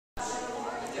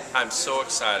I'm so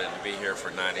excited to be here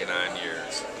for 99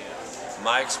 years.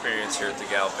 My experience here at the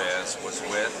Galvez was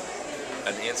with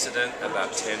an incident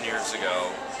about 10 years ago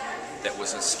that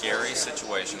was a scary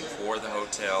situation for the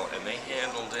hotel, and they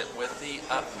handled it with the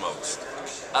utmost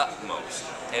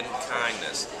and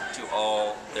kindness to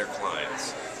all their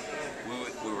clients.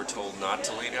 We were told not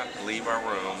to leave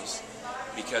our rooms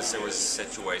because there was a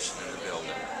situation in the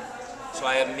building. So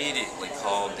I immediately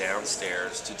called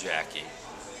downstairs to Jackie,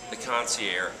 the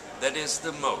concierge, that is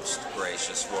the most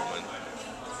gracious woman,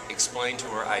 explained to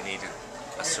her I needed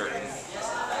a certain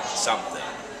something.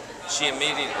 She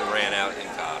immediately ran out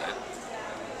and got it.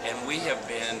 And we have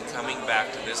been coming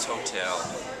back to this hotel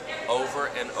over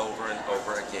and over and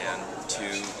over again to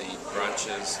the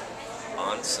brunches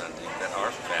on Sunday that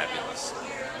are fabulous.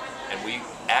 And we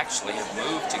actually have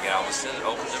moved to Galveston and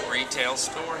opened a retail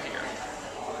store here.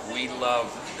 We love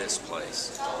this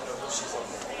place.